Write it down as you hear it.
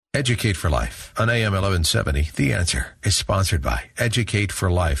Educate for Life on AM 1170. The Answer is sponsored by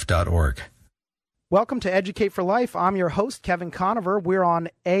educateforlife.org. Welcome to Educate for Life. I'm your host, Kevin Conover. We're on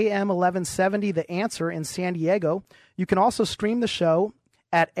AM 1170, The Answer in San Diego. You can also stream the show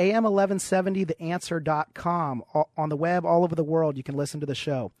at am1170theanswer.com. On the web, all over the world, you can listen to the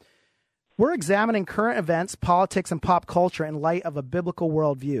show. We're examining current events, politics, and pop culture in light of a biblical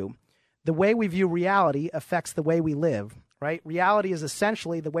worldview. The way we view reality affects the way we live, right? Reality is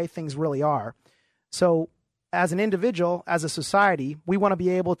essentially the way things really are. So as an individual, as a society, we want to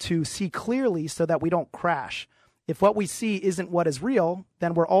be able to see clearly so that we don't crash. If what we see isn't what is real,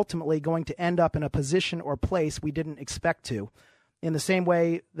 then we're ultimately going to end up in a position or place we didn't expect to. In the same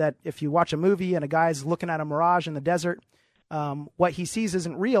way that if you watch a movie and a guy's looking at a mirage in the desert, what he sees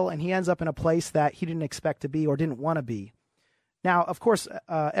isn't real, and he ends up in a place that he didn't expect to be or didn't want to be. Now, of course,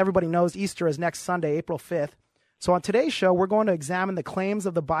 everybody knows Easter is next Sunday, April 5th. So on today's show, we're going to examine the claims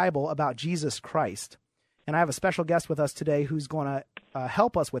of the Bible about Jesus Christ. And I have a special guest with us today who's going to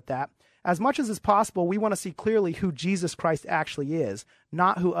help us with that. As much as is possible, we want to see clearly who Jesus Christ actually is,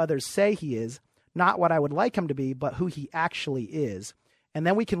 not who others say he is, not what I would like him to be, but who he actually is. And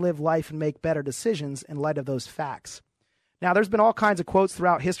then we can live life and make better decisions in light of those facts. Now, there's been all kinds of quotes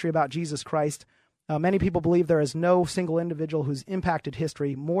throughout history about Jesus Christ. Many people believe there is no single individual who's impacted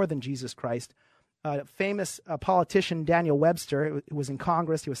history more than Jesus Christ. Famous politician Daniel Webster, who was in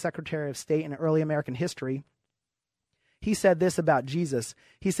Congress, he was Secretary of State in early American history. He said this about Jesus.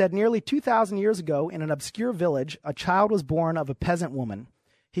 He said, nearly 2,000 years ago, in an obscure village, a child was born of a peasant woman.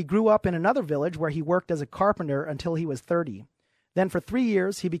 He grew up in another village where he worked as a carpenter until he was 30. Then for 3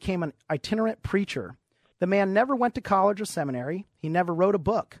 years, he became an itinerant preacher. The man never went to college or seminary. He never wrote a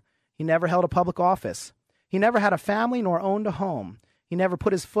book. He never held a public office. He never had a family nor owned a home. He never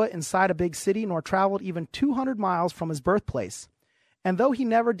put his foot inside a big city nor traveled even 200 miles from his birthplace. And though he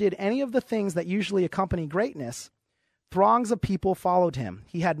never did any of the things that usually accompany greatness, throngs of people followed him.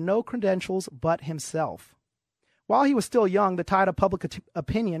 He had no credentials but himself. While he was still young, the tide of public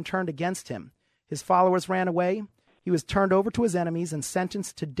opinion turned against him. His followers ran away. He was turned over to his enemies and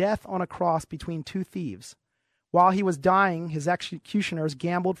sentenced to death on a cross between two thieves. While he was dying, his executioners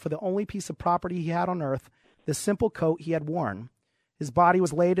gambled for the only piece of property he had on earth, the simple coat he had worn. His body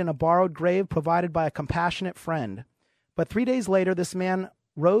was laid in a borrowed grave provided by a compassionate friend. But 3 days later, this man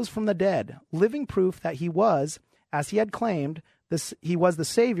rose from the dead, living proof that he was, as he had claimed, he was the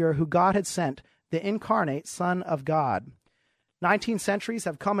Savior who God had sent, the incarnate Son of God. 19 centuries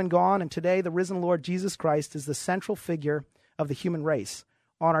have come and gone, and today the risen Lord Jesus Christ is the central figure of the human race.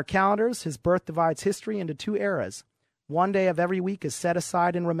 On our calendars, his birth divides history into two eras. One day of every week is set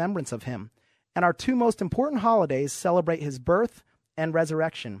aside in remembrance of him, and our two most important holidays celebrate his birth and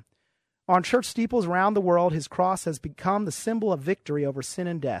resurrection. On church steeples around the world, his cross has become the symbol of victory over sin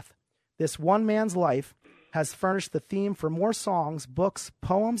and death. This one man's life has furnished the theme for more songs, books,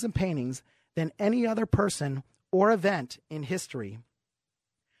 poems, and paintings than any other person or event in history.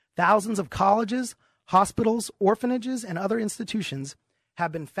 Thousands of colleges, hospitals, orphanages, and other institutions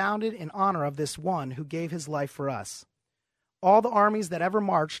have been founded in honor of this one who gave his life for us. All the armies that ever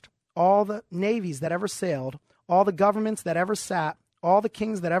marched, all the navies that ever sailed, all the governments that ever sat, all the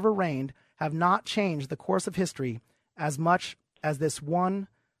kings that ever reigned have not changed the course of history as much as this one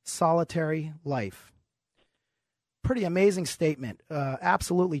solitary life. Pretty amazing statement,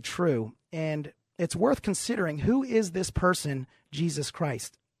 absolutely true. And it's worth considering, who is this person, Jesus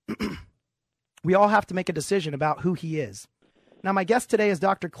Christ? We all have to make a decision about who he is. Now, my guest today is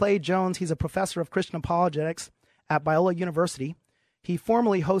Dr. Clay Jones. He's a professor of Christian apologetics at Biola University. He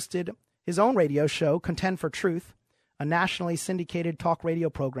formerly hosted his own radio show, Contend for Truth, a nationally syndicated talk radio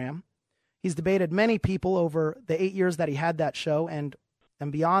program. He's debated many people over the 8 years that he had that show and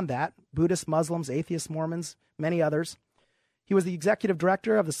beyond that, Buddhists, Muslims, atheists, Mormons, many others. He was the executive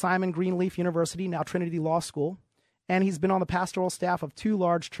director of the Simon Greenleaf University, now Trinity Law School, and he's been on the pastoral staff of 2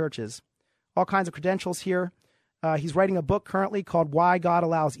 large churches. All kinds of credentials here. He's writing a book currently called Why God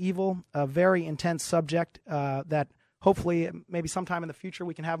Allows Evil, a very intense subject that hopefully maybe sometime in the future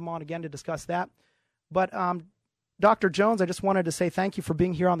we can have him on again to discuss that. But Dr. Jones, I just wanted to say thank you for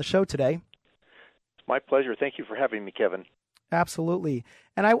being here on the show today. It's my pleasure. Thank you for having me, Kevin. Absolutely.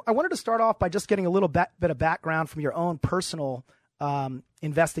 And I wanted to start off by just getting a little bit of background from your own personal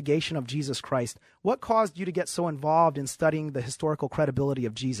investigation of Jesus Christ. What caused you to get so involved in studying the historical credibility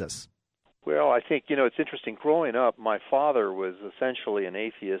of Jesus? Well, I think, it's interesting. Growing up, my father was essentially an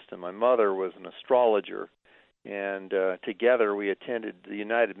atheist, and my mother was an astrologer. And together we attended the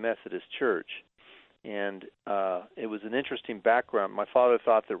United Methodist Church. And it was an interesting background. My father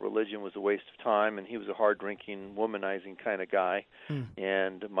thought that religion was a waste of time, and he was a hard-drinking, womanizing kind of guy.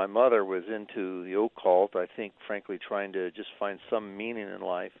 And my mother was into the occult, I think, frankly, trying to just find some meaning in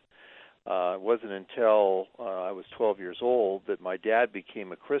life. It wasn't until I was 12 years old that my dad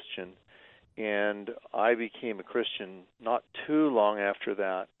became a Christian, and I became a Christian not too long after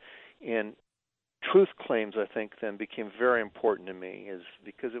that. And truth claims, I think, then became very important to me, is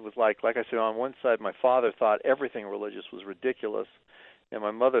because it was like I said, on one side, my father thought everything religious was ridiculous, and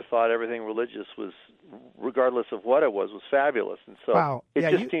my mother thought everything religious was, regardless of what it was fabulous. And so it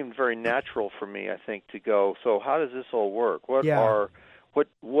just seemed very natural for me, I think, to go, so how does this all work? How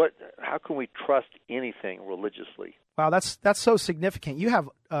can we trust anything religiously? Wow, that's so significant. You have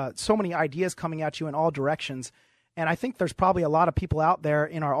so many ideas coming at you in all directions, and I think there's probably a lot of people out there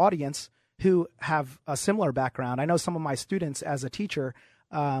in our audience who have a similar background. I know some of my students as a teacher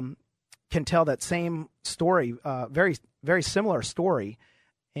can tell that same story, very, very similar story.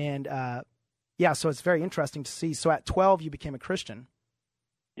 And so it's very interesting to see. So at 12, you became a Christian.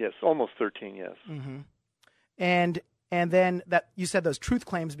 Yes, almost 13, yes. Mm-hmm. And then that you said those truth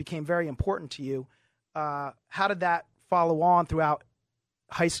claims became very important to you. How did that follow on throughout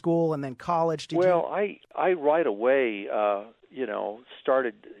high school and then college? I right away,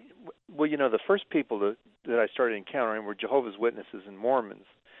 started. Well, the first people that I started encountering were Jehovah's Witnesses and Mormons,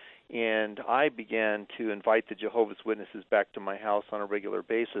 and I began to invite the Jehovah's Witnesses back to my house on a regular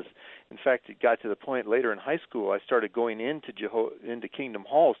basis. In fact, it got to the point later in high school I started going into Kingdom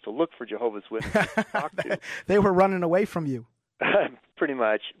Halls to look for Jehovah's Witnesses to talk to. They were running away from you. Pretty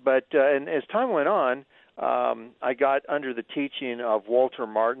much. But and as time went on, I got under the teaching of Walter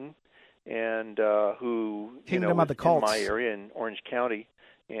Martin, and who Kingdom was of the Cults. In my area in Orange County.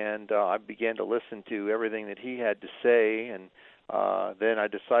 And I began to listen to everything that he had to say, and then I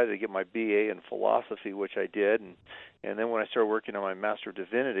decided to get my BA in philosophy, which I did, and then when I started working on my Master of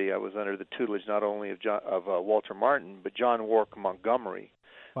Divinity, I was under the tutelage not only of Walter Martin, but John Warwick Montgomery,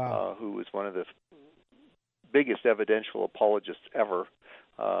 who was one of the biggest evidential apologists ever,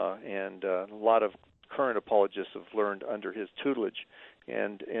 and a lot of current apologists have learned under his tutelage.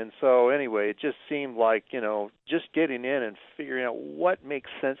 And so anyway, it just seemed like, just getting in and figuring out what makes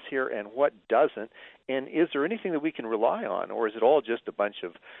sense here and what doesn't, and is there anything that we can rely on, or is it all just a bunch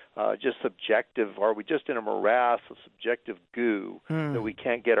of just subjective, are we just in a morass of subjective goo that we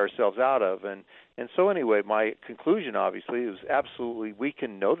can't get ourselves out of? And so anyway, my conclusion obviously is absolutely we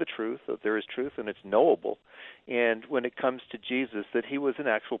can know the truth, that there is truth and it's knowable. And when it comes to Jesus, that he was an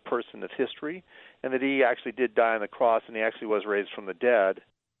actual person of history, and that he actually did die on the cross, and he actually was raised from the dead.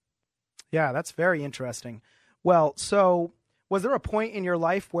 Yeah, that's very interesting. Well, so was there a point in your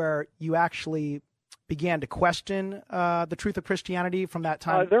life where you actually began to question the truth of Christianity from that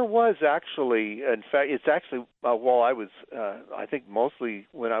time? There was actually. In fact, it's actually while I was, I think mostly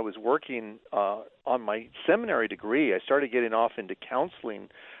when I was working on my seminary degree, I started getting off into counseling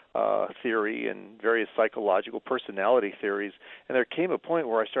theory and various psychological personality theories, and there came a point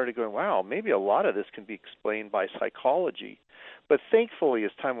where I started going, wow, maybe a lot of this can be explained by psychology. But thankfully,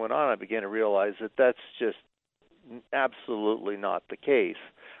 as time went on, I began to realize that that's just absolutely not the case,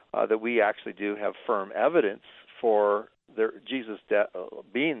 that we actually do have firm evidence for Jesus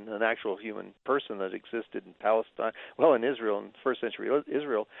being an actual human person that existed in Palestine, in Israel, in first century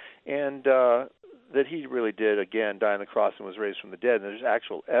Israel, and that he really did, again, die on the cross and was raised from the dead. And there's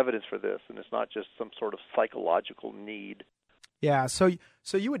actual evidence for this, and it's not just some sort of psychological need. Yeah, so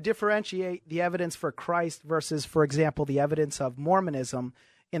you would differentiate the evidence for Christ versus, for example, the evidence of Mormonism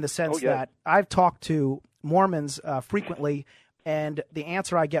in the sense that I've talked to Mormons frequently, and the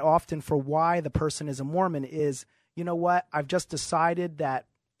answer I get often for why the person is a Mormon is, you know what, I've just decided that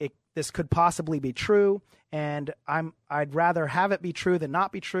this could possibly be true, and I'd rather have it be true than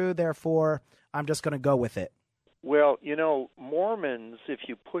not be true, therefore I'm just going to go with it. Well, Mormons, if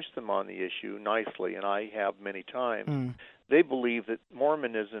you push them on the issue nicely, and I have many times, they believe that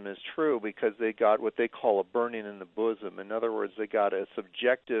Mormonism is true because they got what they call a burning in the bosom. In other words, they got a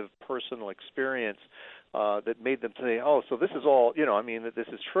subjective personal experience that made them say, oh, so this is all, that this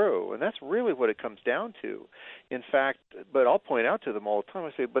is true. And that's really what it comes down to. In fact, but I'll point out to them all the time,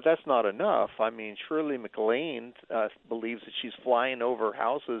 I say, but that's not enough. Shirley MacLaine believes that she's flying over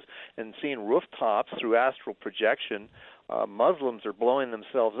houses and seeing rooftops through astral projection. Muslims are blowing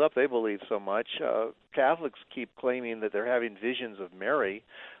themselves up. They believe so much. Catholics keep claiming that they're having visions of Mary.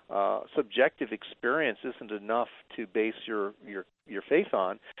 Subjective experience isn't enough to base your your faith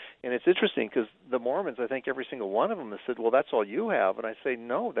on. And it's interesting because the Mormons, I think every single one of them has said, well, that's all you have. And I say,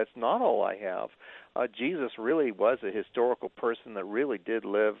 no, that's not all I have. Jesus really was a historical person that really did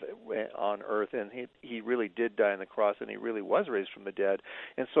live on earth, and he really did die on the cross, and he really was raised from the dead.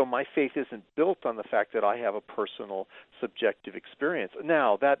 And so my faith isn't built on the fact that I have a personal, subjective experience.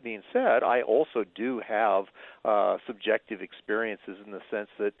 Now, that being said, I also do have subjective experiences in the sense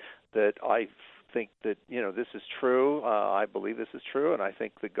that I think that, this is true. I believe this is true, and I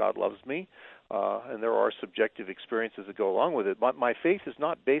think that God loves me. And there are subjective experiences that go along with it. My faith is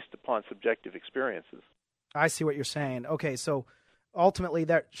not based upon subjective experiences. I see what you're saying. Okay, so ultimately,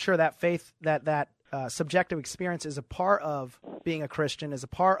 that faith, that subjective experience is a part of being a Christian, is a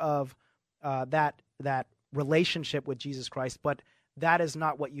part of that relationship with Jesus Christ, but that is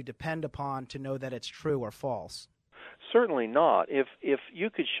not what you depend upon to know that it's true or false. Certainly not. If you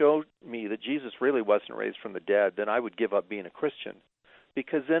could show me that Jesus really wasn't raised from the dead, then I would give up being a Christian,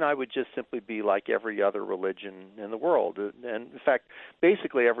 because then I would just simply be like every other religion in the world. And in fact,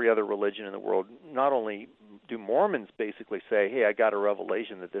 basically every other religion in the world. Not only do Mormons basically say, hey, I got a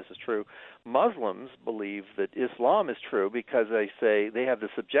revelation that this is true, Muslims believe that Islam is true because they say they have the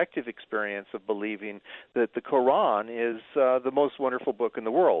subjective experience of believing that the Quran is the most wonderful book in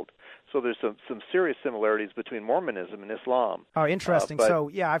the world. So there's some serious similarities between Mormonism and Islam. Oh, interesting. So,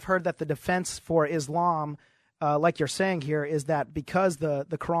 yeah, I've heard that the defense for Islam, like you're saying here, is that because the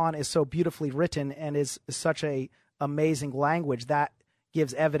Quran is so beautifully written and is such a amazing language, that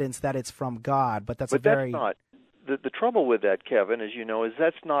gives evidence that it's from God. But that's not. The trouble with that, Kevin, as you know, is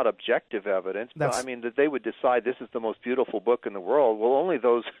that's not objective evidence. I mean, that they would decide this is the most beautiful book in the world. Well, only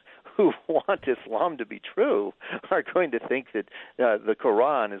those who want Islam to be true are going to think that the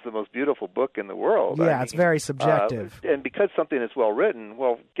Quran is the most beautiful book in the world. Yeah, it's very subjective. And because something is well written,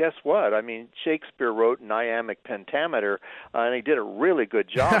 well, guess what? I mean, Shakespeare wrote an iambic pentameter, and he did a really good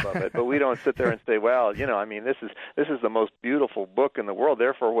job of it. But we don't sit there and say, well, this is the most beautiful book in the world.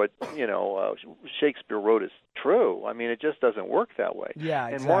 Therefore, what Shakespeare wrote is true. I mean, it just doesn't work that way. Yeah,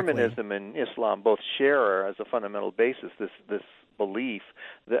 exactly. And Mormonism and Islam both share as a fundamental basis this belief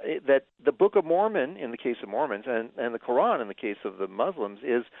that the Book of Mormon, in the case of Mormons, and the Quran, in the case of the Muslims,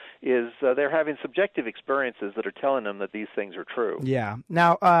 is they're having subjective experiences that are telling them that these things are true. Yeah.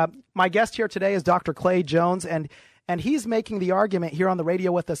 Now, my guest here today is Dr. Clay Jones, and he's making the argument here on the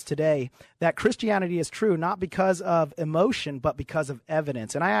radio with us today that Christianity is true not because of emotion, but because of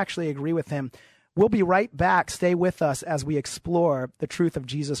evidence. And I actually agree with him. We'll be right back. Stay with us as we explore the truth of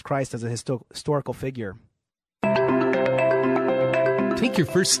Jesus Christ as a historical figure. Take your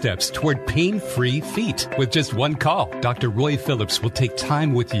first steps toward pain-free feet with just one call. Dr. Roy Phillips will take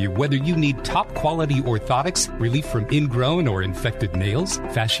time with you whether you need top-quality orthotics, relief from ingrown or infected nails,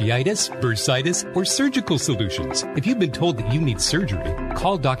 fasciitis, bursitis, or surgical solutions. If you've been told that you need surgery,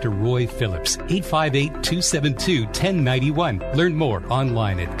 call Dr. Roy Phillips, 858-272-1091. Learn more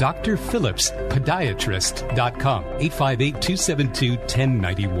online at drphillipspodiatrist.com,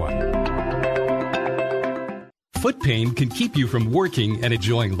 858-272-1091. Foot pain can keep you from working and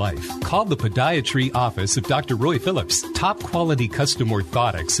enjoying life. Call the podiatry office of Dr. Roy Phillips. Top-quality custom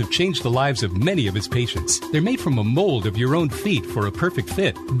orthotics have changed the lives of many of his patients. They're made from a mold of your own feet for a perfect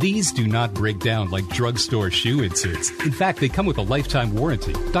fit. These do not break down like drugstore shoe inserts. In fact, they come with a lifetime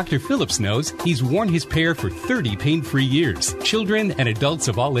warranty. Dr. Phillips knows he's worn his pair for 30 pain-free years. Children and adults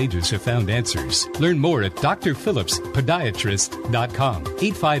of all ages have found answers. Learn more at drphillipspodiatrist.com,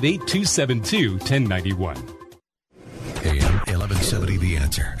 858-272-1091. AM 1170 The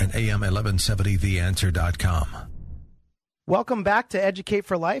Answer and AM 1170theanswer.com. Welcome back to Educate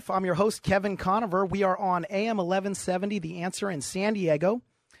for Life. I'm your host, Kevin Conover. We are on AM 1170 The Answer in San Diego.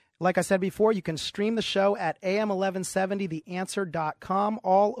 Like I said before, you can stream the show at AM1170theanswer.com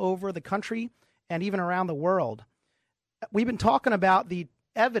all over the country and even around the world. We've been talking about the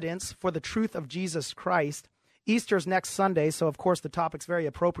evidence for the truth of Jesus Christ. Easter's next Sunday, so of course the topic's very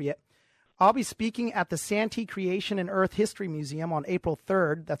appropriate. I'll be speaking at the Santee Creation and Earth History Museum on April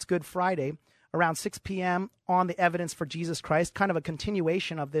 3rd, that's Good Friday, around 6 p.m. on the evidence for Jesus Christ, kind of a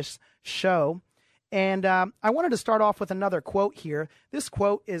continuation of this show. And I wanted to start off with another quote here. This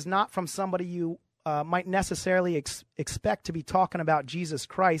quote is not from somebody you might necessarily expect to be talking about Jesus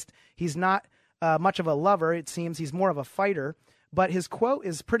Christ. He's not much of a lover, it seems. He's more of a fighter. But his quote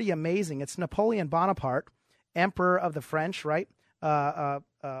is pretty amazing. It's Napoleon Bonaparte, Emperor of the French, right?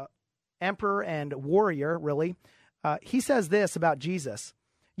 Emperor and warrior, really. He says this about Jesus.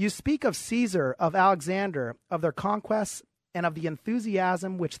 You speak of Caesar, of Alexander, of their conquests, and of the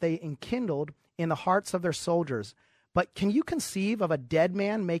enthusiasm which they enkindled in the hearts of their soldiers. But can you conceive of a dead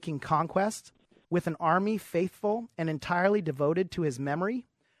man making conquests? with an army faithful and entirely devoted to his memory?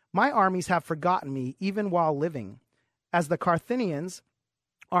 My armies have forgotten me even while living. As the Carthaginians'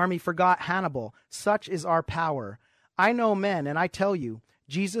 army forgot Hannibal, such is our power. I know men, and I tell you,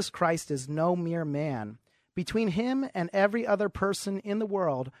 Jesus Christ is no mere man. Between him and every other person in the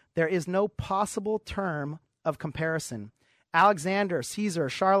world, there is no possible term of comparison. Alexander, Caesar,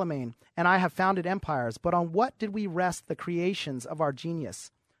 Charlemagne, and I have founded empires, but on what did we rest the creations of our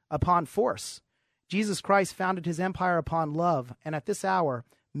genius? Upon force. Jesus Christ founded his empire upon love, and at this hour,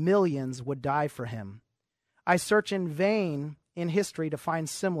 millions would die for him. I search in vain in history to find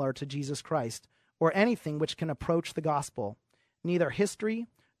similar to Jesus Christ, or anything which can approach the gospel. Neither history,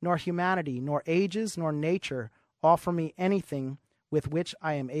 nor humanity, nor ages, nor nature offer me anything with which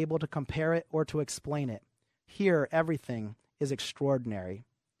I am able to compare it or to explain it. Here, everything is extraordinary.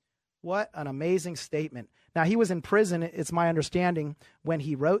 What an amazing statement. Now, he was in prison, it's my understanding, when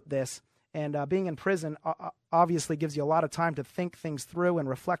he wrote this, and being in prison obviously gives you a lot of time to think things through and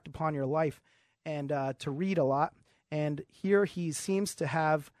reflect upon your life and to read a lot. And here he seems to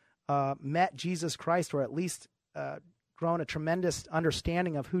have met Jesus Christ, or at least grown a tremendous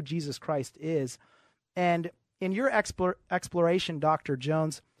understanding of who Jesus Christ is. And in your exploration, Dr.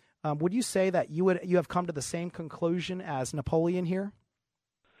 Jones, would you say that you have come to the same conclusion as Napoleon here?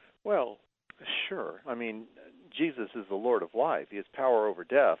 Well, sure. I mean, Jesus is the Lord of life. He has power over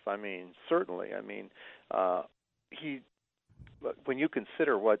death. I mean, certainly. I mean, when you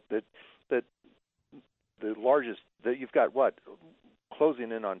consider what the largest, that you've got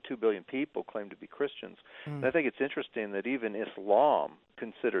closing in on 2 billion people claim to be Christians. And I think it's interesting that even Islam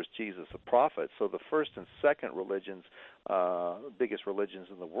considers Jesus a prophet. So the first and second religions, biggest religions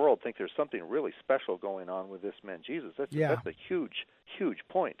in the world, think there's something really special going on with this man Jesus. That's a huge, huge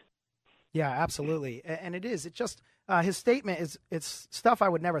point. Yeah, absolutely. And it is. It just, his statement it's stuff I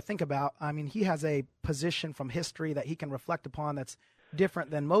would never think about. I mean, he has a position from history that he can reflect upon that's different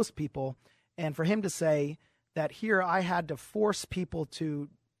than most people. And for him to say that here I had to force people to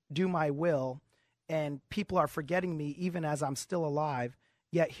do my will, and people are forgetting me even as I'm still alive,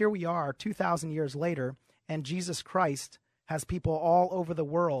 yet here we are 2,000 years later, and Jesus Christ has people all over the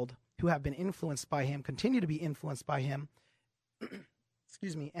world who have been influenced by him, continue to be influenced by him,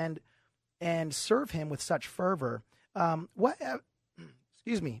 excuse me, and serve him with such fervor.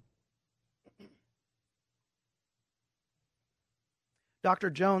 Excuse me. Dr.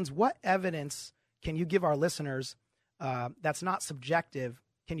 Jones, what evidence can you give our listeners that's not subjective?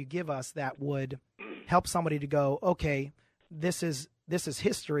 Can you give us that would help somebody to go, okay, this is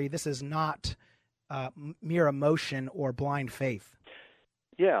history. This is not mere emotion or blind faith.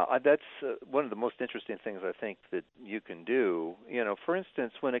 Yeah, that's one of the most interesting things I think that you can do. You know, for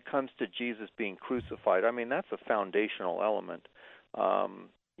instance, when it comes to Jesus being crucified, I mean, that's a foundational element.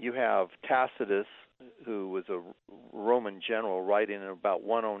 You have Tacitus, who was a Roman general, writing in about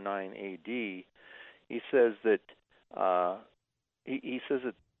 109 A.D. He says that he says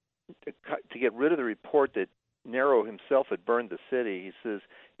that to get rid of the report that Nero himself had burned the city, he says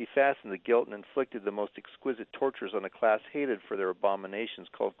he fastened the guilt and inflicted the most exquisite tortures on a class hated for their abominations,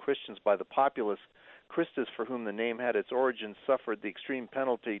 called Christians by the populace. Christus, for whom the name had its origin, suffered the extreme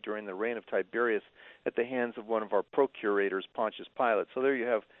penalty during the reign of Tiberius at the hands of one of our procurators, Pontius Pilate. So there you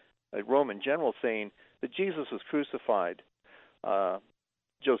have a Roman general saying that Jesus was crucified.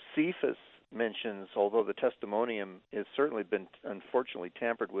 Josephus mentions, although the testimonium has certainly been unfortunately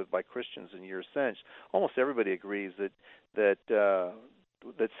tampered with by Christians in years since, almost everybody agrees that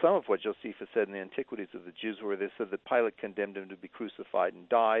some of what Josephus said in the Antiquities of the Jews, where they said that Pilate condemned him to be crucified and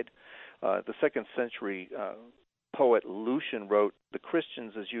died. The second century poet Lucian wrote, "The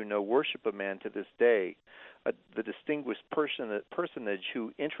Christians, as you know, worship a man to this day, the distinguished personage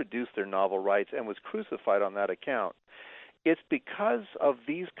who introduced their novel rites and was crucified on that account." It's because of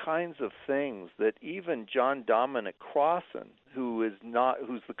these kinds of things that even John Dominic Crossan, who's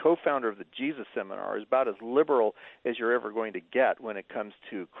the co-founder of the Jesus Seminar, is about as liberal as you're ever going to get when it comes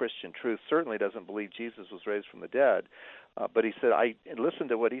to Christian truth. Certainly doesn't believe Jesus was raised from the dead. But he said, listen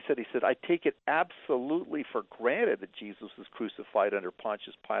to what he said. He said, I take it absolutely for granted that Jesus was crucified under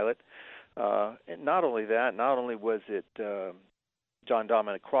Pontius Pilate. And not only that, not only was it John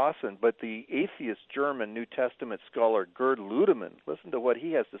Dominic Crossan, but the atheist German New Testament scholar Gerd Ludemann, listen to what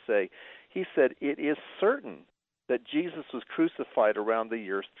he has to say. He said, it is certain that Jesus was crucified around the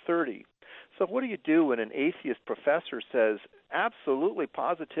year 30. So what do you do when an atheist professor says, absolutely,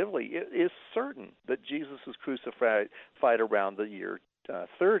 positively, it is certain that Jesus was crucified around the year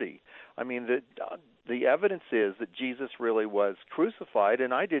 30. I mean, the evidence is that Jesus really was crucified,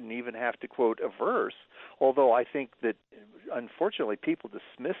 and I didn't even have to quote a verse, although I think that, unfortunately, people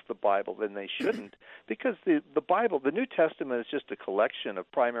dismiss the Bible, and they shouldn't, because the Bible, the New Testament, is just a collection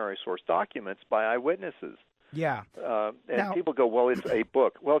of primary source documents by eyewitnesses. Yeah. And people go, well, it's a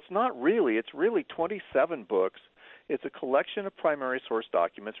book. Well, it's not really. It's really 27 books. It's a collection of primary source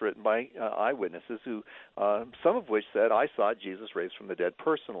documents written by eyewitnesses who, some of which said, I saw Jesus raised from the dead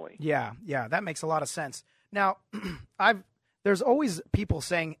personally. Yeah, that makes a lot of sense. Now, there's always people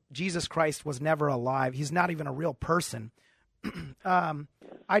saying Jesus Christ was never alive. He's not even a real person.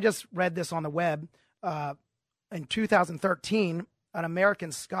 I just read this on the web. In 2013, an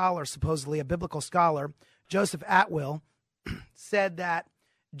American scholar, supposedly a biblical scholar, Joseph Atwill, said that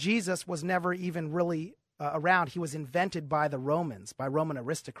Jesus was never even really around. He was invented by the Romans, by Roman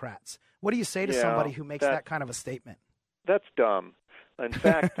aristocrats. What do you say to somebody who makes that kind of a statement? That's dumb. In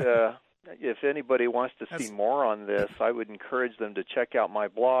fact, if anybody wants to see more on this, I would encourage them to check out my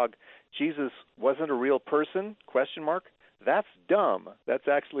blog, Jesus Wasn't a Real Person, ? That's dumb. That's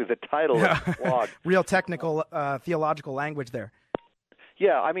actually the title of the blog. Real technical theological language there.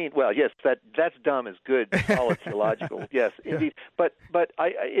 Yeah, I mean, well, yes, that's dumb is good, solid theological, yes, indeed. But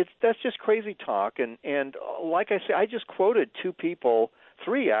that's just crazy talk, and like I say, I just quoted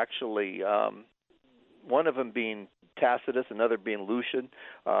three actually, one of them being Tacitus, another being Lucian.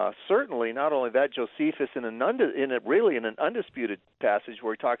 Certainly, not only that, Josephus, in an undisputed passage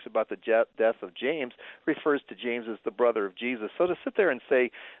where he talks about the death of James, refers to James as the brother of Jesus. So to sit there and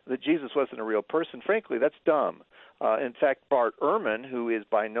say that Jesus wasn't a real person, frankly, that's dumb. In fact, Bart Ehrman, who is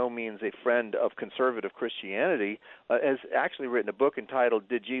by no means a friend of conservative Christianity, has actually written a book entitled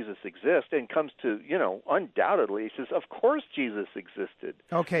Did Jesus Exist? And comes to, undoubtedly, he says, of course Jesus existed.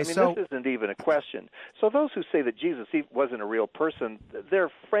 Okay, this isn't even a question. So those who say that Jesus wasn't a real person, they're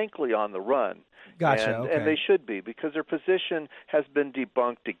frankly on the run. Gotcha. Okay. And they should be, because their position has been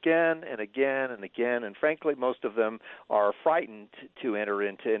debunked again and again and again, and frankly, most of them are frightened to enter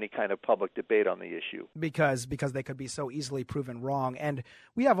into any kind of public debate on the issue. Because they could be so easily proven wrong. And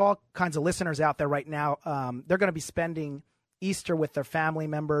we have all kinds of listeners out there right now. They're going to be spending Easter with their family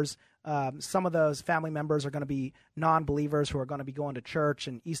members. Some of those family members are going to be non-believers who are going to be going to church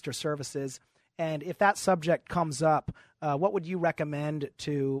and Easter services. And if that subject comes up, what would you recommend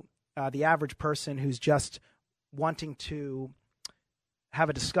to the average person who's just wanting to have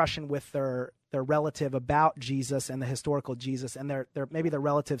a discussion with their relative about Jesus and the historical Jesus, and maybe their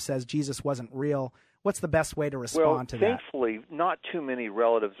relative says Jesus wasn't real? What's the best way to respond to that? Well, thankfully, not too many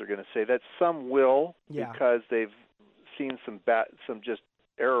relatives are going to say that. Some will, because they've seen some just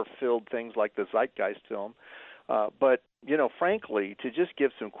error-filled things like the Zeitgeist film. But, frankly, to just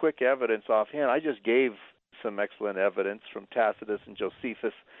give some quick evidence offhand, I just gave some excellent evidence from Tacitus and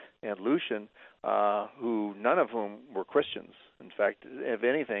Josephus and Lucian, who none of whom were Christians. In fact, if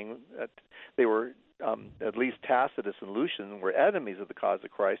anything, they were, at least Tacitus and Lucian, were enemies of the cause of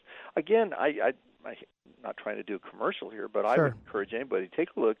Christ. Again, I'm not trying to do a commercial here, but I would encourage anybody, take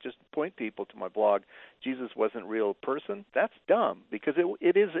a look, just point people to my blog, Jesus Wasn't a Real Person. That's dumb, because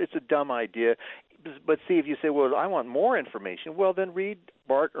it's a dumb idea. But see, if you say, well, I want more information, well, then read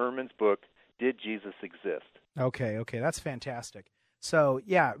Bart Ehrman's book, Did Jesus Exist? Okay, that's fantastic. So,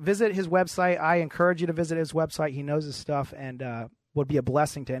 visit his website. I encourage you to visit his website. He knows his stuff and would be a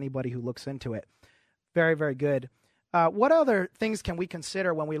blessing to anybody who looks into it. Very, very good. What other things can we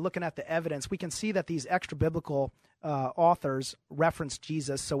consider when we're looking at the evidence? We can see that these extra-biblical authors reference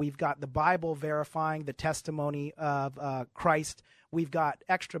Jesus. So we've got the Bible verifying the testimony of Christ. We've got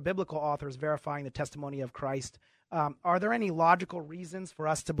extra-biblical authors verifying the testimony of Christ. Are there any logical reasons for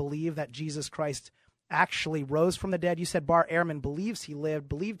us to believe that Jesus Christ actually rose from the dead? You said Bart Ehrman believes he lived,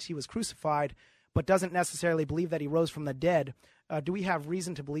 believed he was crucified, but doesn't necessarily believe that he rose from the dead. Do we have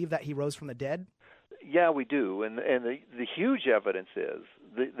reason to believe that he rose from the dead? Yeah, we do, and the huge evidence is,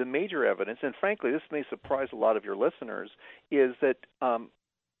 the major evidence, and frankly this may surprise a lot of your listeners, is that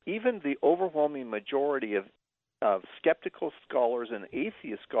even the overwhelming majority of skeptical scholars and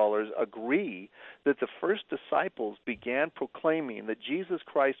atheist scholars agree that the first disciples began proclaiming that Jesus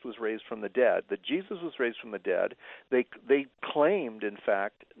Christ was raised from the dead, that Jesus was raised from the dead. They claimed, in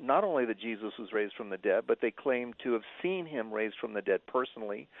fact, not only that Jesus was raised from the dead, but they claimed to have seen him raised from the dead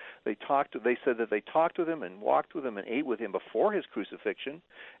personally. They said that they talked with him and walked with him and ate with him before his crucifixion,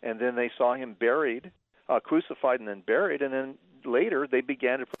 and then they saw him buried. crucified and then buried, and then later they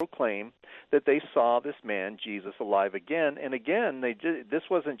began to proclaim that they saw this man Jesus alive again. And again, this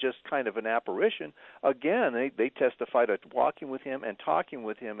wasn't just kind of an apparition. Again, they testified of walking with him and talking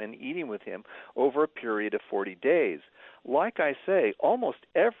with him and eating with him over a period of 40 days. Like I say, almost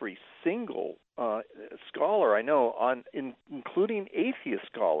every single scholar I know, including atheist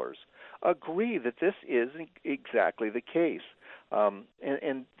scholars, agree that this is exactly the case.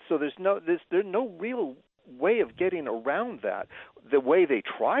 And so there's no real way of getting around that. The way they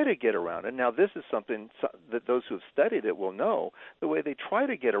try to get around it, now this is something that those who have studied it will know, the way they try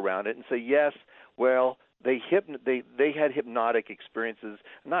to get around it and say, yes, well, they had hypnotic experiences,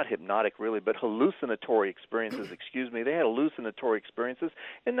 not hypnotic really, but hallucinatory experiences, excuse me. They had hallucinatory experiences.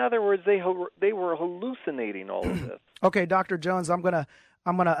 In other words, they were hallucinating all of this. Okay, Dr. Jones, I'm gonna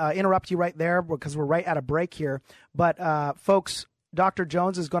interrupt you right there because we're right at a break here. But folks, Dr.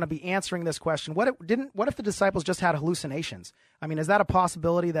 Jones is going to be answering this question. What if the disciples just had hallucinations? I mean, is that a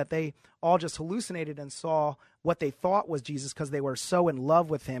possibility that they all just hallucinated and saw what they thought was Jesus because they were so in love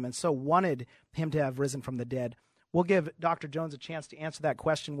with him and so wanted him to have risen from the dead? We'll give Dr. Jones a chance to answer that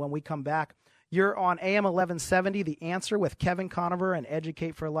question when we come back. You're on AM 1170, The Answer with Kevin Conover and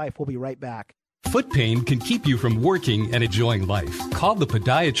Educate for Life. We'll be right back. Foot pain can keep you from working and enjoying life. Call the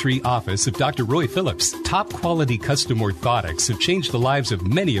podiatry office of Dr. Roy Phillips. Top quality custom orthotics have changed the lives of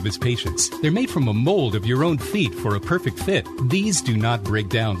many of his patients. They're made from a mold of your own feet for a perfect fit. These do not break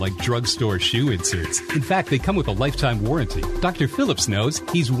down like drugstore shoe inserts. In fact, they come with a lifetime warranty. Dr. Phillips knows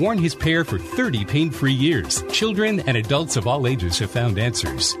he's worn his pair for 30 pain-free years. Children and adults of all ages have found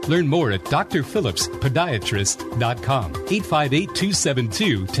answers. Learn more at drphillipspodiatrist.com.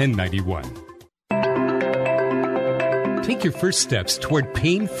 858-272-1091. Take your first steps toward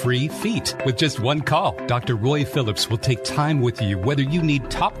pain-free feet with just one call. Dr. Roy Phillips will take time with you whether you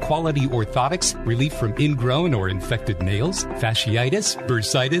need top-quality orthotics, relief from ingrown or infected nails, fasciitis,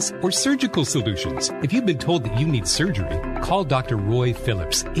 bursitis, or surgical solutions. If you've been told that you need surgery, call Dr. Roy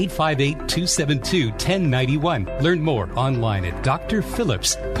Phillips, 858-272-1091. Learn more online at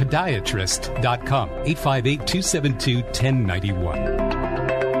drphillipspodiatrist.com, 858-272-1091.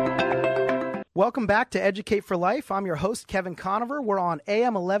 Welcome back to Educate for Life. I'm your host, Kevin Conover. We're on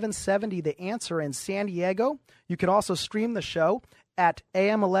AM 1170, The Answer in San Diego. You can also stream the show at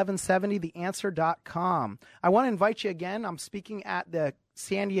am1170theanswer.com. I want to invite you again. I'm speaking at the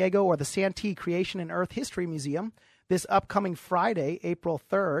San Diego or the Santee Creation and Earth History Museum this upcoming Friday, April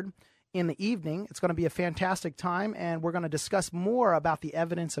 3rd in the evening. It's going to be a fantastic time, and we're going to discuss more about the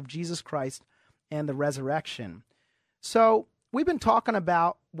evidence of Jesus Christ and the resurrection. So, we've been talking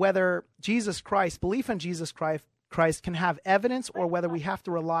about whether Jesus Christ, belief in Jesus Christ can have evidence or whether we have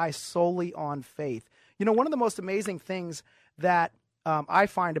to rely solely on faith. You know, one of the most amazing things that I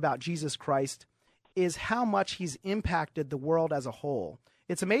find about Jesus Christ is how much he's impacted the world as a whole.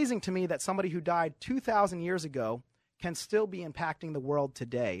 It's amazing to me that somebody who died 2,000 years ago can still be impacting the world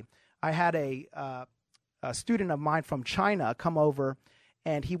today. I had a student of mine from China come over,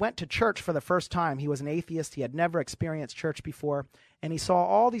 and he went to church for the first time. He was an atheist. He had never experienced church before. And he saw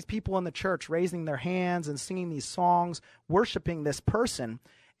all these people in the church raising their hands and singing these songs, worshiping this person.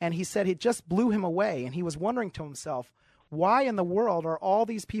 And he said it just blew him away. And he was wondering to himself, why in the world are all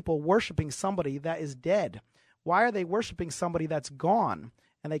these people worshiping somebody that is dead? Why are they worshiping somebody that's gone?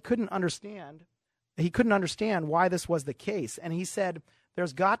 And they couldn't understand. He couldn't understand why this was the case. And he said,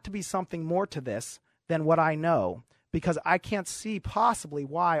 there's got to be something more to this than what I know, because I can't see possibly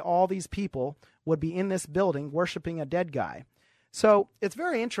why all these people would be in this building worshiping a dead guy. So it's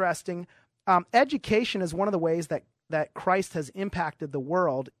very interesting. Education is one of the ways that Christ has impacted the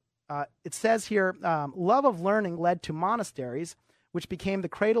world. It says here, love of learning led to monasteries, which became the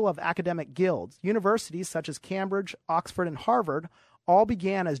cradle of academic guilds. Universities such as Cambridge, Oxford, and Harvard all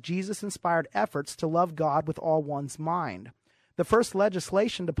began as Jesus-inspired efforts to love God with all one's mind. The first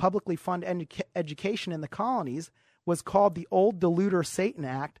legislation to publicly fund education in the colonies was called the Old Deluder Satan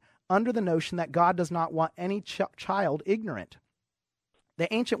Act, under the notion that God does not want any child ignorant.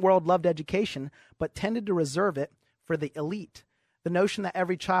 The ancient world loved education, but tended to reserve it for the elite. The notion that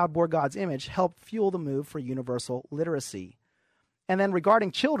every child bore God's image helped fuel the move for universal literacy. And then regarding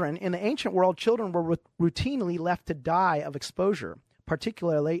children, in the ancient world, children were routinely left to die of exposure,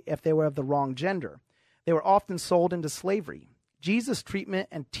 particularly if they were of the wrong gender. They were often sold into slavery. Jesus' treatment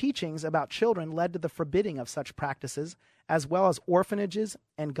and teachings about children led to the forbidding of such practices, as well as orphanages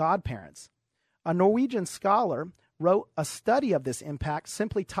and godparents. A Norwegian scholar wrote a study of this impact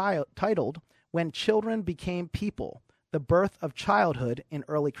simply titled, When Children Became People, the Birth of Childhood in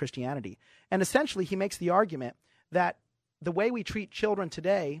Early Christianity. And essentially, he makes the argument that the way we treat children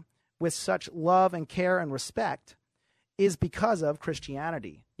today with such love and care and respect is because of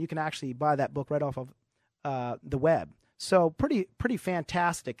Christianity. You can actually buy that book right off of the web. So pretty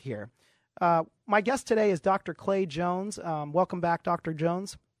fantastic here. My guest today is Dr. Clay Jones. Welcome back, Dr.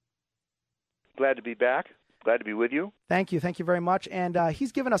 Jones. Glad to be back. Glad to be with you. Thank you. Thank you very much. And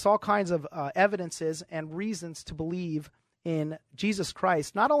he's given us all kinds of evidences and reasons to believe in Jesus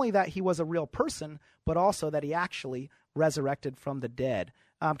Christ, not only that he was a real person, but also that he actually resurrected from the dead.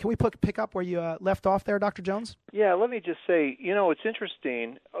 Can we pick up where you left off there, Dr. Jones? Yeah, let me just say, it's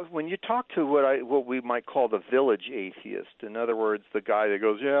interesting. When you talk to what we might call the village atheist, in other words, the guy that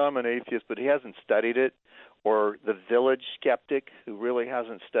goes, yeah, I'm an atheist, but he hasn't studied it, or the village skeptic who really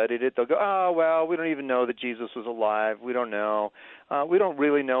hasn't studied it, they'll go, oh, well, we don't even know that Jesus was alive. We don't know. We don't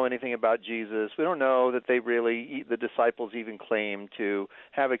really know anything about Jesus. We don't know that the disciples even claimed to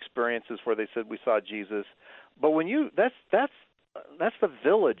have experiences where they said we saw Jesus. But that's the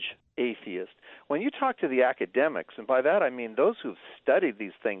village atheist. When you talk to the academics, and by that I mean those who've studied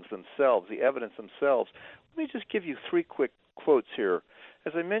these things themselves, the evidence themselves, let me just give you 3 quick quotes here.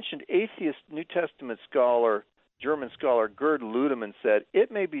 As I mentioned, atheist New Testament scholar, German scholar Gerd Ludemann said,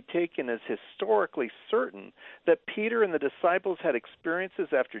 it may be taken as historically certain that Peter and the disciples had experiences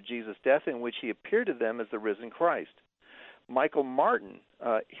after Jesus' death in which he appeared to them as the risen Christ. Michael Martin,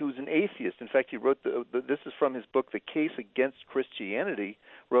 he was an atheist. In fact, he wrote, this is from his book, The Case Against Christianity,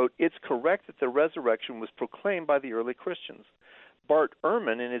 wrote, it's correct that the resurrection was proclaimed by the early Christians. Bart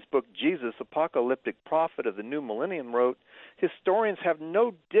Ehrman, in his book Jesus, Apocalyptic Prophet of the New Millennium, wrote, historians have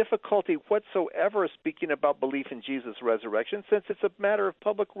no difficulty whatsoever speaking about belief in Jesus' resurrection, since it's a matter of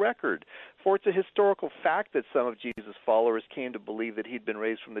public record. For it's a historical fact that some of Jesus' followers came to believe that he'd been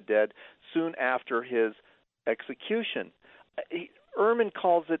raised from the dead soon after his execution. Ehrman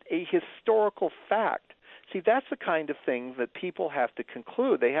calls it a historical fact. See, that's the kind of thing that people have to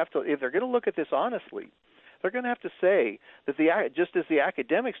conclude. They have to, if they're going to look at this honestly, they're going to have to say that just as the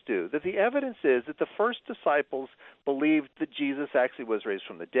academics do, that the evidence is that the first disciples believed that Jesus actually was raised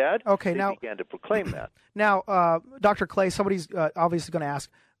from the dead. Okay, they began to proclaim that. Now, Dr. Clay, somebody's obviously going to ask,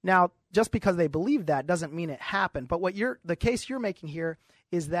 now, just because they believe that doesn't mean it happened. But the case you're making here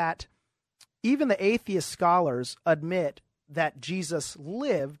is that even the atheist scholars admit that Jesus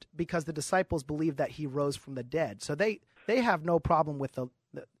lived because the disciples believed that he rose from the dead. So they have no problem with the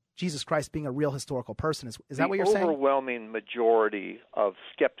Jesus Christ being a real historical person. Is that what you're saying? The overwhelming majority of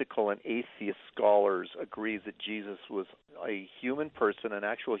skeptical and atheist scholars agrees that Jesus was a human person, an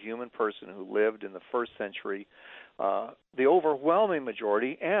actual human person who lived in the first century. The overwhelming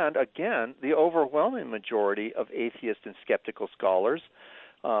majority, and again, the overwhelming majority of atheist and skeptical scholars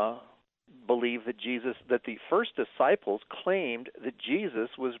believe that the first disciples claimed that Jesus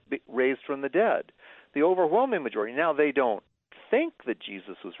was raised from the dead. The overwhelming majority. Now, they don't think that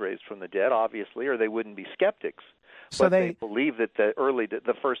Jesus was raised from the dead, obviously, or they wouldn't be skeptics. So but they believe that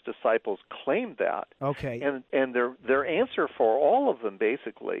the first disciples claimed that. Okay. And their answer for all of them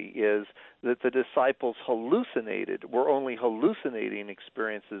basically is that the disciples were only hallucinating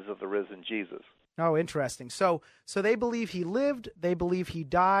experiences of the risen Jesus. Oh, interesting. So they believe he lived, they believe he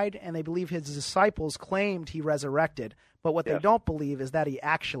died, and they believe his disciples claimed he resurrected. But what they don't believe is that he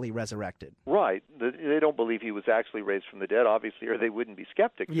actually resurrected. Right. They don't believe he was actually raised from the dead, obviously, or they wouldn't be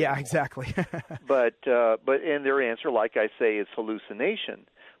skeptics. Yeah, exactly. But their answer, like I say, is hallucination.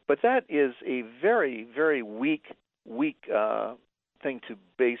 But that is a very, very weak thing to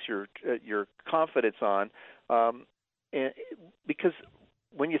base your confidence on, because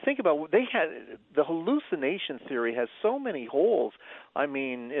when you think about the hallucination theory has so many holes. I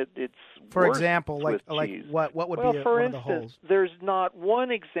mean, it's for example, like what would be one of the holes? There's not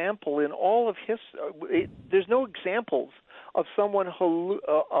one example in all of history. There's no examples of someone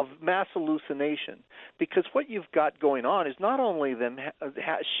of mass hallucination, because what you've got going on is not only them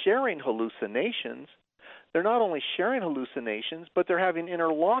sharing hallucinations. They're not only sharing hallucinations, but they're having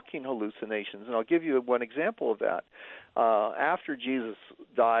interlocking hallucinations. And I'll give you one example of that. After Jesus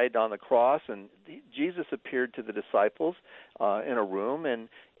died on the cross, and Jesus appeared to the disciples in a room,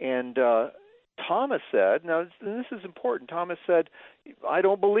 and Thomas said, now this is important, Thomas said, I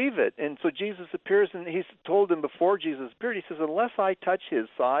don't believe it. And so Jesus appears, and he told him before Jesus appeared, he says, unless I touch his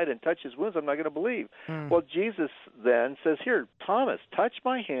side and touch his wounds, I'm not going to believe. Well, Jesus then says, here, Thomas, touch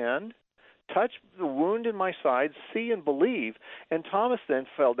my hand, touch the wound in my side, see and believe. And Thomas then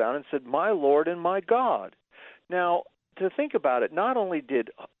fell down and said, my Lord and my God. Now, to think about it, not only did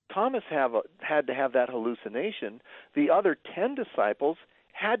Thomas had to have that hallucination, the other 10 disciples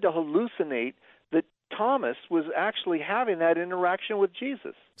had to hallucinate that Thomas was actually having that interaction with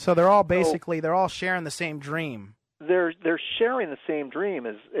Jesus. So they're all sharing the same dream. they're sharing the same dream,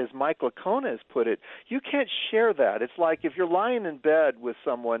 as Mike Licona has put it. You can't share that. It's like if you're lying in bed with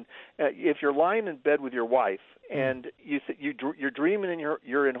someone, if you're lying in bed with your wife, and you're dreaming and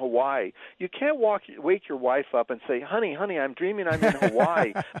you're in Hawaii. You can't wake your wife up and say, honey, I'm dreaming I'm in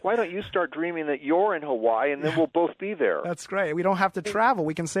Hawaii. Why don't you start dreaming that you're in Hawaii, and then we'll both be there? That's great. We don't have to travel.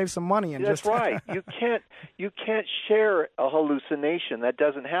 We can save some money. And That's right. You can't share a hallucination. That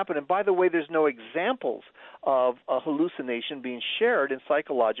doesn't happen. And by the way, there's no examples of a hallucination being shared in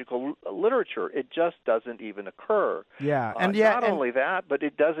psychological literature. It just doesn't even occur. Yeah, not only that, but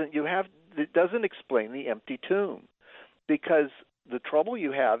it doesn't explain the empty tomb, because the trouble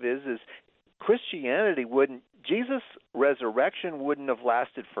you have is Christianity Jesus' resurrection wouldn't have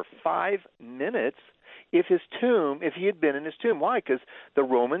lasted for 5 minutes if he had been in his tomb. Why? Because the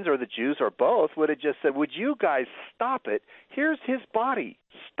Romans or the Jews or both would have just said, would you guys stop it? Here's his body.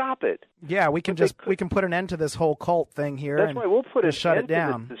 Stop it. Yeah, we can put an end to this whole cult thing here. That's right. We'll put an end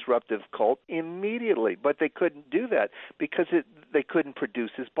to this disruptive cult immediately. But they couldn't do that because they couldn't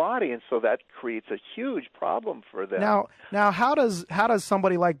produce his body, and so that creates a huge problem for them. Now, how does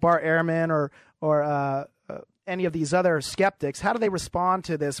somebody like Bart Ehrman or any of these other skeptics, how do they respond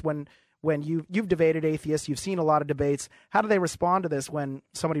to this when you've debated atheists, you've seen a lot of debates? How do they respond to this when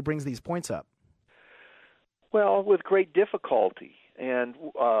somebody brings these points up? Well, with great difficulty. And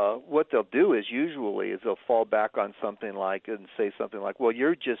what they'll do is they'll fall back on something like and say something like, well,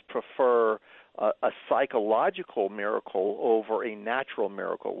 you just prefer a psychological miracle over a natural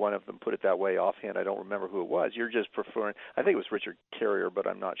miracle. One of them put it that way offhand. I don't remember who it was. You're just preferring, I think it was Richard Carrier, but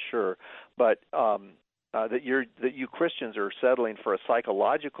I'm not sure. But that you Christians are settling for a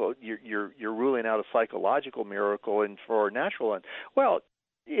psychological, you're ruling out a psychological miracle and for a natural one. Well,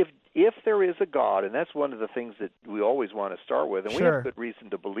 if there is a God, and that's one of the things that we always want to start with, and we have good reason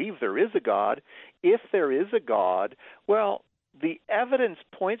to believe there is a God. If there is a God, well, the evidence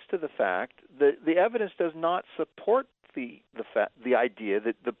points to the fact that the evidence does not support the idea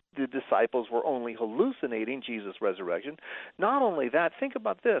that the disciples were only hallucinating Jesus' resurrection. Not only that, think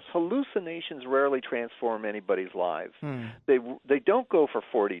about this: hallucinations rarely transform anybody's lives. They don't go for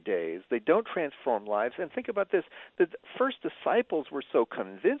 40 days. They don't transform lives. And think about this: the first disciples were so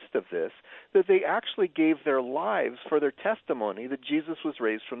convinced of this that they actually gave their lives for their testimony that Jesus was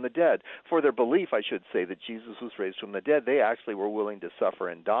raised from the dead. For their belief, I should say, that Jesus was raised from the dead, they actually were willing to suffer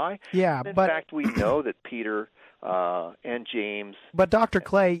and die. Yeah, in fact, we know that Peter and James. But Dr.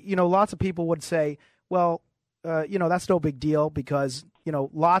 Clay, lots of people would say, well, that's no big deal because,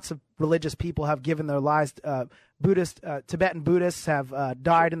 lots of religious people have given their lives. Tibetan Buddhists have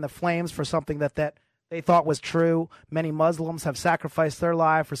died in the flames for something that they thought was true. Many Muslims have sacrificed their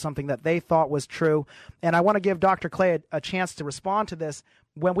life for something that they thought was true. And I want to give Dr. Clay a chance to respond to this.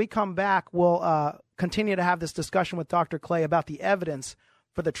 When we come back, we'll continue to have this discussion with Dr. Clay about the evidence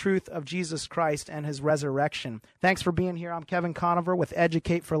for the truth of Jesus Christ and his resurrection. Thanks for being here. I'm Kevin Conover with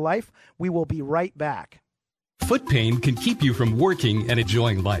Educate for Life. We will be right back. Foot pain can keep you from working and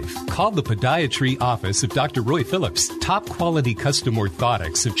enjoying life. Call the podiatry office of Dr. Roy Phillips. Top quality custom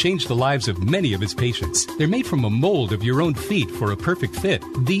orthotics have changed the lives of many of his patients. They're made from a mold of your own feet for a perfect fit.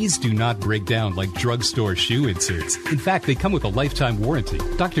 These do not break down like drugstore shoe inserts. In fact, they come with a lifetime warranty.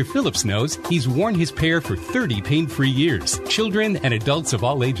 Dr. Phillips knows he's worn his pair for 30 pain-free years. Children and adults of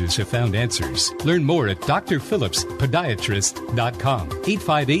all ages have found answers. Learn more at drphillipspodiatrist.com.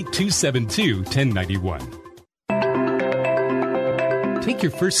 858-272-1091. Take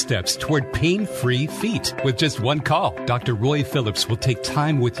your first steps toward pain-free feet with just one call. Dr. Roy Phillips will take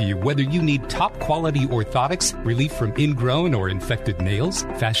time with you whether you need top-quality orthotics, relief from ingrown or infected nails,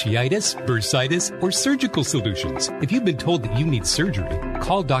 fasciitis, bursitis, or surgical solutions. If you've been told that you need surgery,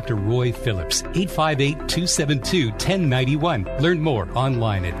 call Dr. Roy Phillips, 858-272-1091. Learn more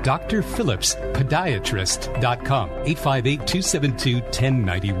online at drphillipspodiatrist.com,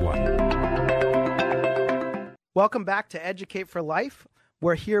 858-272-1091. Welcome back to Educate for Life.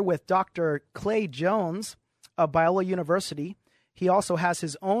 We're here with Dr. Clay Jones of Biola University. He also has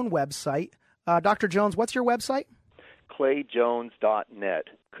his own website. Dr. Jones, what's your website? clayjones.net.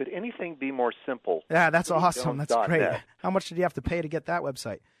 Could anything be more simple? Yeah, that's awesome. That's great. How much did you have to pay to get that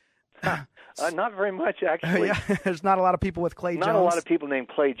website? Not very much, actually. Yeah, there's not a lot of people with Clay Jones. Not a lot of people named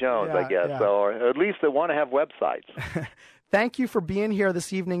Clay Jones, I guess, or at least they want to have websites. Thank you for being here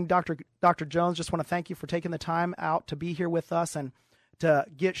this evening, Dr. Jones. Just want to thank you for taking the time out to be here with us and to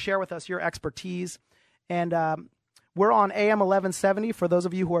share with us your expertise. And we're on AM 1170. For those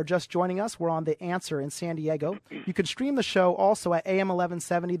of you who are just joining us, we're on The Answer in San Diego. You can stream the show also at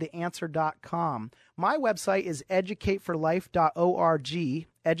AM1170theanswer.com. My website is educateforlife.org,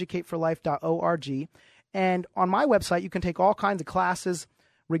 educateforlife.org. And on my website, you can take all kinds of classes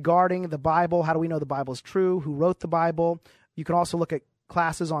regarding the Bible. How do we know the Bible is true? Who wrote the Bible? You can also look at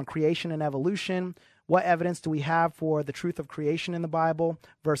classes on creation and evolution. What evidence do we have for the truth of creation in the Bible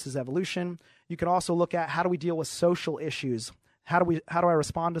versus evolution? You can also look at how do we deal with social issues? How do I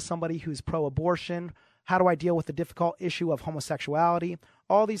respond to somebody who's pro-abortion? How do I deal with the difficult issue of homosexuality?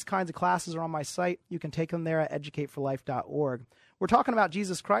 All these kinds of classes are on my site. You can take them there at educateforlife.org. We're talking about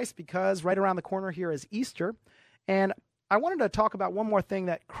Jesus Christ because right around the corner here is Easter. And I wanted to talk about one more thing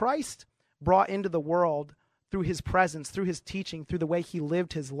that Christ brought into the world through his presence, through his teaching, through the way he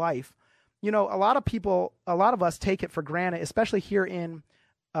lived his life. You know, a lot of us take it for granted, especially here in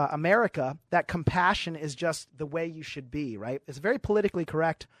America, that compassion is just the way you should be, right? It's very politically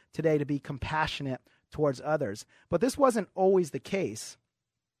correct today to be compassionate towards others. But this wasn't always the case.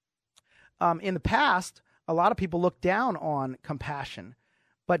 In the past, a lot of people looked down on compassion.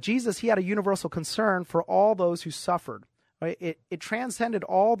 But Jesus, he had a universal concern for all those who suffered. Right? It transcended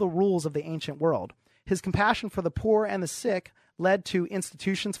all the rules of the ancient world. His compassion for the poor and the sick led to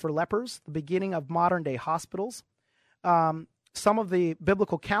institutions for lepers, the beginning of modern-day hospitals. Some of the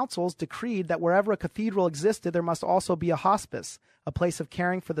biblical councils decreed that wherever a cathedral existed, there must also be a hospice, a place of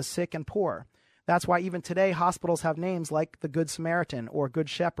caring for the sick and poor. That's why even today hospitals have names like the Good Samaritan or Good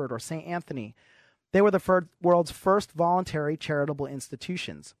Shepherd or St. Anthony. They were the world's first voluntary charitable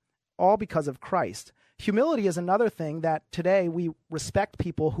institutions, all because of Christ. Humility is another thing that today we respect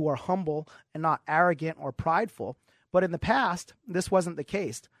people who are humble and not arrogant or prideful. But in the past, this wasn't the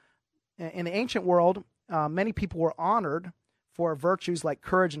case. In the ancient world, many people were honored for virtues like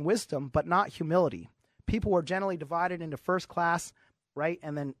courage and wisdom, but not humility. People were generally divided into first class, right,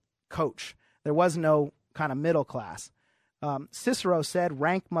 and then coach. There was no kind of middle class. Cicero said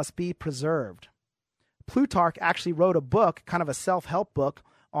rank must be preserved. Plutarch actually wrote a book, kind of a self-help book,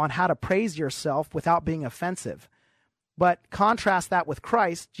 on how to praise yourself without being offensive. But contrast that with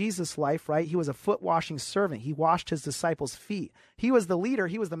Christ, Jesus' life, right? He was a foot-washing servant. He washed his disciples' feet. He was the leader.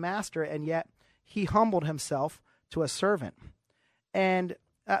 He was the master, and yet he humbled himself to a servant. And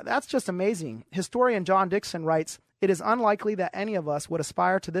that's just amazing. Historian John Dickson writes, "It is unlikely that any of us would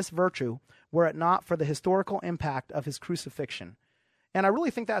aspire to this virtue were it not for the historical impact of his crucifixion." And I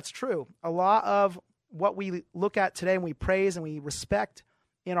really think that's true. A lot of what we look at today and we praise and we respect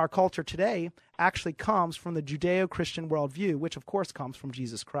in our culture today actually comes from the Judeo-Christian worldview, which of course comes from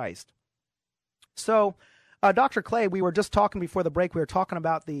Jesus Christ. So, Dr. Clay, we were just talking before the break, we were talking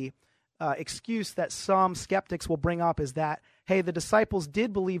about the excuse that some skeptics will bring up is that, hey, the disciples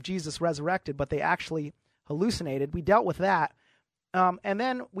did believe Jesus resurrected, but they actually hallucinated. We dealt with that. And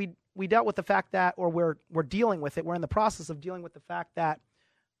then we dealt with the fact that, or we're dealing with it, we're in the process of dealing with the fact that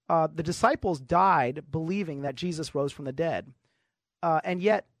the disciples died believing that Jesus rose from the dead. And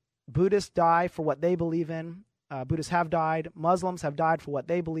yet, Buddhists die for what they believe in. Buddhists have died. Muslims have died for what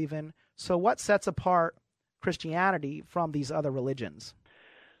they believe in. So what sets apart Christianity from these other religions?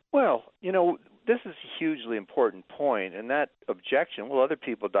 Well, you know, this is a hugely important point, and that objection, well, other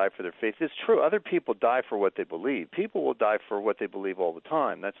people die for their faith, is true. Other people die for what they believe. People will die for what they believe all the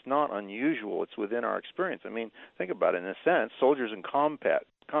time. That's not unusual. It's within our experience. I mean, think about it. In a sense, soldiers in combat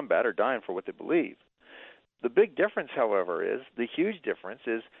are dying for what they believe. The big difference, however, is, the huge difference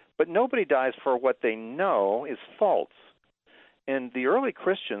is, but nobody dies for what they know is false. And the early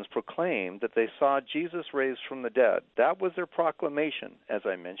Christians proclaimed that they saw Jesus raised from the dead. That was their proclamation, as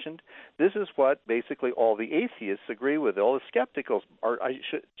I mentioned. This is what basically all the atheists agree with. All the skeptics are, I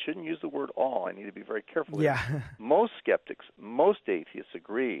shouldn't use the word all. I need to be very careful. Yeah. Most skeptics, most atheists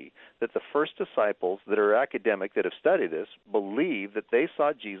agree that the first disciples that are academic that have studied this believe that they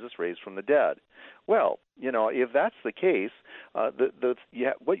saw Jesus raised from the dead. Well, you know, if that's the case,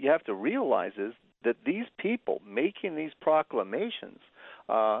 what you have to realize is that these people making these proclamations,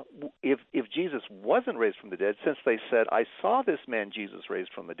 if Jesus wasn't raised from the dead, since they said, I saw this man Jesus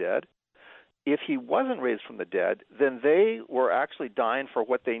raised from the dead, if he wasn't raised from the dead, then they were actually dying for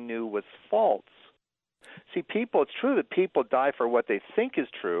what they knew was false. See, it's true that people die for what they think is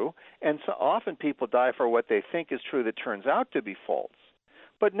true, and so often people die for what they think is true that turns out to be false.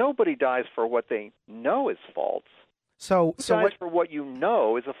 But nobody dies for what they know is false. So for what you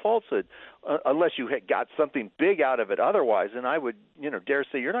know is a falsehood, unless you had got something big out of it otherwise. And I would, dare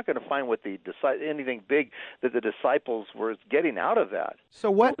say you're not going to find anything big that the disciples were getting out of that.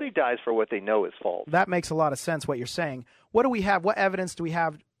 Nobody dies for what they know is false. That makes a lot of sense, what you're saying. What do we have? What evidence do we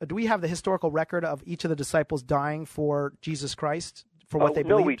have? Do we have the historical record of each of the disciples dying for Jesus Christ, for what they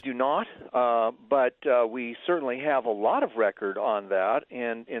believed? No, we do not. But we certainly have a lot of record on that.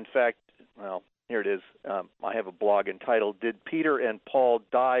 And in fact, well, here it is. I have a blog entitled, Did Peter and Paul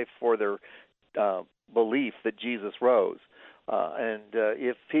Die for Their belief that Jesus rose.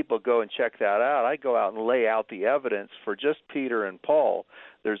 If people go and check that out, I go out and lay out the evidence for just Peter and Paul.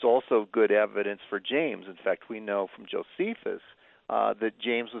 There's also good evidence for James. In fact, we know from Josephus that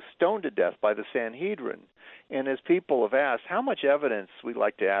James was stoned to death by the Sanhedrin. And as people have asked, how much evidence, we'd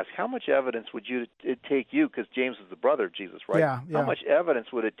like to ask, how much evidence would it take you, because James is the brother of Jesus, right? Yeah. How much evidence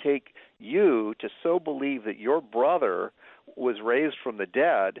would it take you to so believe that your brother was raised from the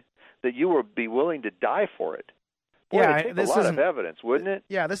dead that you would be willing to die for it? Boy, it'd take a lot of evidence, wouldn't it?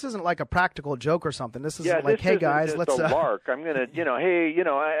 Yeah, this isn't like a practical joke or something. This isn't this hey isn't guys, just let's a lark. I'm gonna,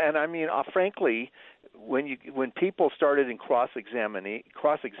 and I mean, frankly, when people started in cross-examining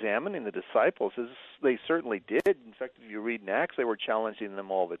the disciples, as they certainly did. In fact, if you read in Acts, they were challenging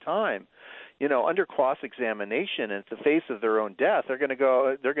them all the time. Under cross-examination, and at the face of their own death, they're going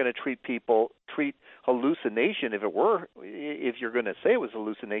to treat hallucination, if you're going to say it was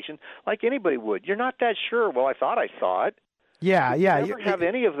hallucination, like anybody would. You're not that sure. Well, I thought I saw it. Yeah. You never have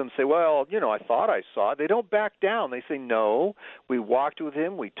any of them say, well, I thought I saw it. They don't back down. They say, no, we walked with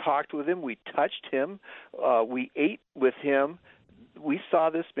him, we talked with him, we touched him, we ate with him. We saw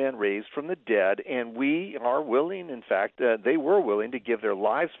this man raised from the dead, and we are willing, in fact, they were willing to give their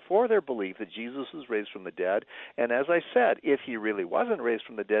lives for their belief that Jesus was raised from the dead. And as I said, if he really wasn't raised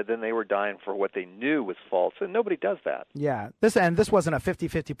from the dead, then they were dying for what they knew was false, and nobody does that. Yeah, this wasn't a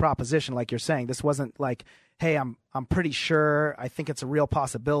 50-50 proposition like you're saying. This wasn't like, hey, I'm pretty sure, I think it's a real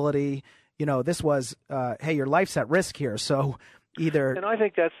possibility. This was, hey, your life's at risk here, so either. And I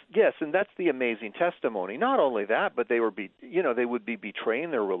think that's the amazing testimony. Not only that, but they would be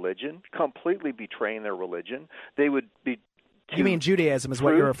betraying their religion, completely betraying their religion. They would be. You mean Judaism is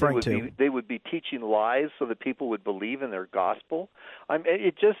what you're referring to? They would be teaching lies so that people would believe in their gospel.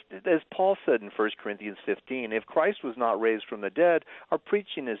 It just, as Paul said in 1 Corinthians 15, if Christ was not raised from the dead, our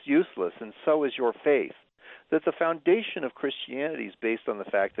preaching is useless, and so is your faith. That the foundation of Christianity is based on the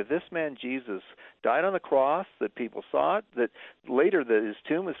fact that this man Jesus died on the cross, that people saw it, that later his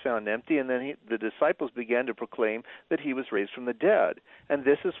tomb was found empty, and then the disciples began to proclaim that he was raised from the dead. And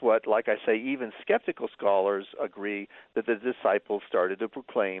this is what, like I say, even skeptical scholars agree that the disciples started to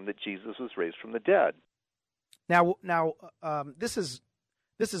proclaim that Jesus was raised from the dead. Now, this is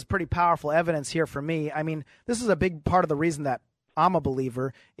pretty powerful evidence here for me. I mean, this is a big part of the reason that I'm a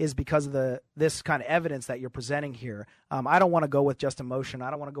believer is because of this kind of evidence that you're presenting here. I don't want to go with just emotion. I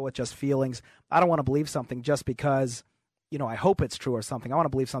don't want to go with just feelings. I don't want to believe something just because, I hope it's true or something. I want to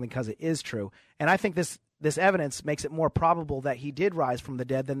believe something because it is true. And I think this evidence makes it more probable that he did rise from the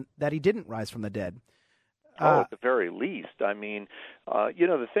dead than that he didn't rise from the dead. At the very least. I mean,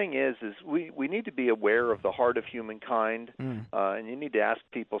 the thing is we need to be aware of the heart of humankind, and you need to ask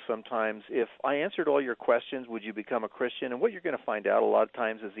people sometimes, if I answered all your questions, would you become a Christian? And what you're going to find out a lot of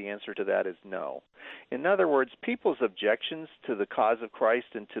times is the answer to that is no. In other words, people's objections to the cause of Christ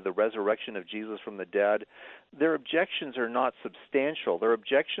and to the resurrection of Jesus from the dead, their objections are not substantial. Their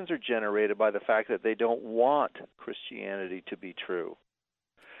objections are generated by the fact that they don't want Christianity to be true.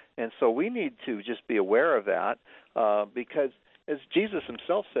 And so we need to just be aware of that because, as Jesus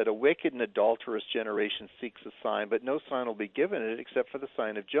himself said, a wicked and adulterous generation seeks a sign, but no sign will be given it except for the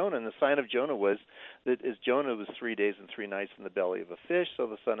sign of Jonah. And the sign of Jonah was that as Jonah was 3 days and 3 nights in the belly of a fish, so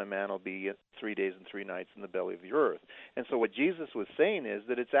the Son of Man will be 3 days and 3 nights in the belly of the earth. And so what Jesus was saying is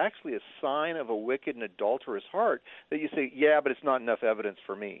that it's actually a sign of a wicked and adulterous heart that you say, yeah, but it's not enough evidence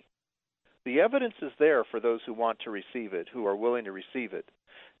for me. The evidence is there for those who want to receive it, who are willing to receive it.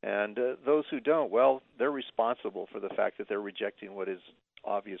 And those who don't, well, they're responsible for the fact that they're rejecting what is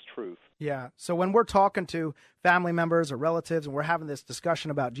obvious truth. Yeah. So when we're talking to family members or relatives and we're having this discussion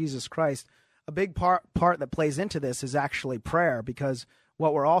about Jesus Christ, a big part that plays into this is actually prayer, because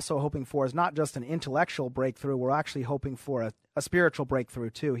what we're also hoping for is not just an intellectual breakthrough. We're actually hoping for a spiritual breakthrough,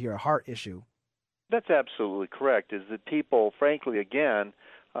 too, here, a heart issue. That's absolutely correct, is that people, frankly, again,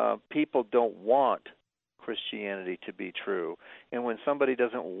 people don't want Christianity to be true. And when somebody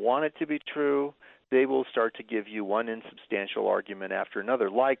doesn't want it to be true, they will start to give you one insubstantial argument after another,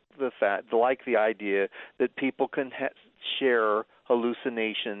 like the idea that people can share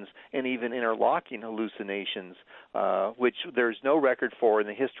hallucinations and even interlocking hallucinations, which there's no record for in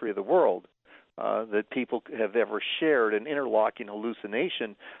the history of the world. That people have ever shared an interlocking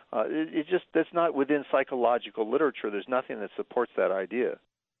hallucination. That's not within psychological literature. There's nothing that supports that idea.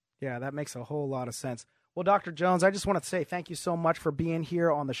 Yeah, that makes a whole lot of sense. Well, Dr. Jones, I just want to say thank you so much for being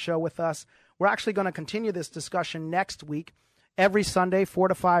here on the show with us. We're actually going to continue this discussion next week, every Sunday, 4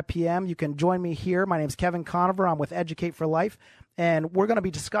 to 5 p.m. You can join me here. My name is Kevin Conover. I'm with Educate for Life, and we're going to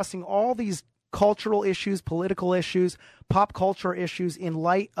be discussing all these cultural issues, political issues, pop culture issues in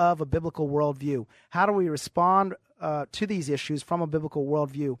light of a biblical worldview? How do we respond to these issues from a biblical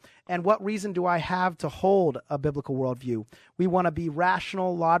worldview? And what reason do I have to hold a biblical worldview? We want to be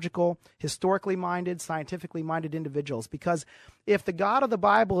rational, logical, historically minded, scientifically minded individuals, because if the God of the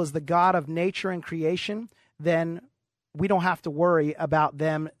Bible is the God of nature and creation, then we don't have to worry about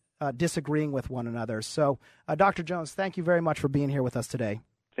them disagreeing with one another. So, Dr. Jones, thank you very much for being here with us today.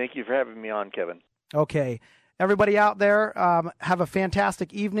 Thank you for having me on, Kevin. Okay. Everybody out there, have a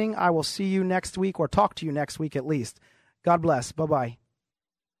fantastic evening. I will see you next week, or talk to you next week at least. God bless. Bye-bye.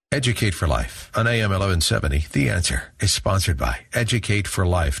 Educate for Life on AM 1170. The Answer is sponsored by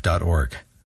educateforlife.org.